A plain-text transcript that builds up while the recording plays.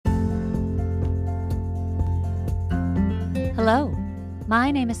Hello,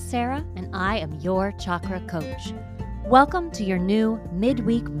 my name is Sarah and I am your chakra coach. Welcome to your new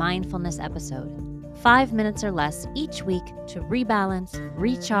Midweek Mindfulness episode. 5 minutes or less each week to rebalance,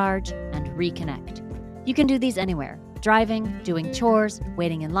 recharge, and reconnect. You can do these anywhere, driving, doing chores,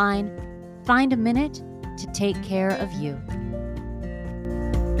 waiting in line. Find a minute to take care of you.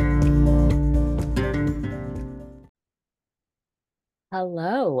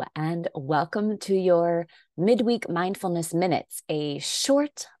 Hello, and welcome to your Midweek Mindfulness Minutes, a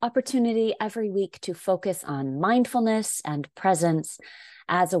short opportunity every week to focus on mindfulness and presence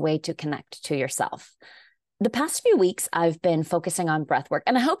as a way to connect to yourself. The past few weeks, I've been focusing on breath work,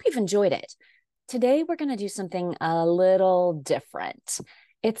 and I hope you've enjoyed it. Today, we're going to do something a little different.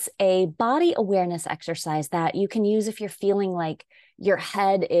 It's a body awareness exercise that you can use if you're feeling like your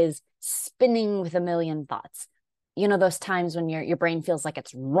head is spinning with a million thoughts. You know, those times when your brain feels like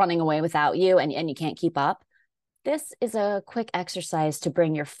it's running away without you and you can't keep up. This is a quick exercise to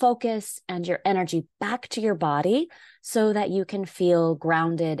bring your focus and your energy back to your body so that you can feel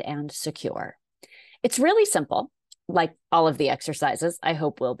grounded and secure. It's really simple, like all of the exercises, I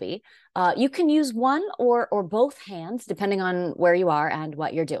hope will be. You can use one or both hands, depending on where you are and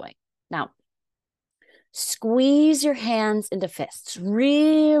what you're doing. Now, squeeze your hands into fists.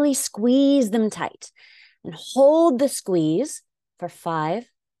 Really squeeze them tight. And hold the squeeze for 5,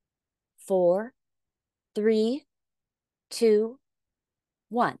 4, 3, 2,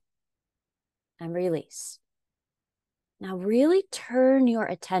 1. And release. Now really turn your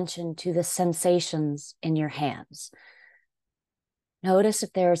attention to the sensations in your hands. Notice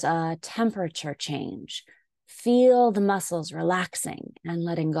if there's a temperature change. Feel the muscles relaxing and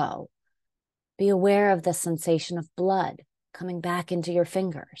letting go. Be aware of the sensation of blood coming back into your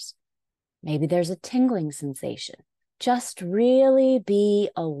fingers. Maybe there's a tingling sensation. Just really be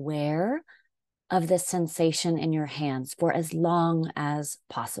aware of the sensation in your hands for as long as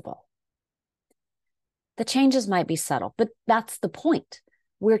possible. The changes might be subtle, but that's the point.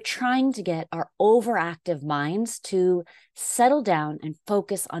 We're trying to get our overactive minds to settle down and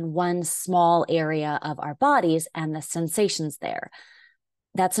focus on one small area of our bodies and the sensations there.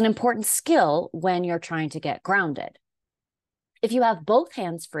 That's an important skill when you're trying to get grounded. If you have both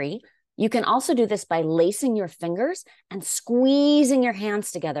hands free, you can also do this by lacing your fingers and squeezing your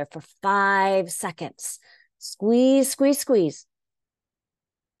hands together for 5 seconds. Squeeze, squeeze, squeeze.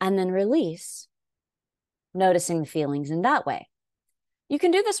 And then release, noticing the feelings in that way. You can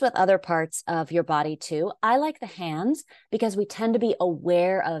do this with other parts of your body too. I like the hands because we tend to be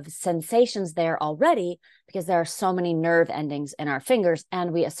aware of sensations there already because there are so many nerve endings in our fingers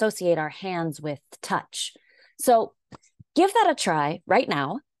and we associate our hands with touch. So give that a try right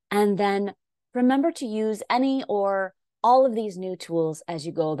now. And then remember to use any or all of these new tools as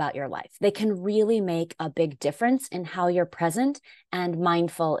you go about your life. They can really make a big difference in how you're present and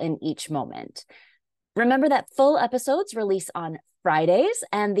mindful in each moment. Remember that full episodes release on Fridays,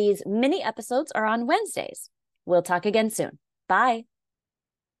 and these mini episodes are on Wednesdays. We'll talk again soon. Bye.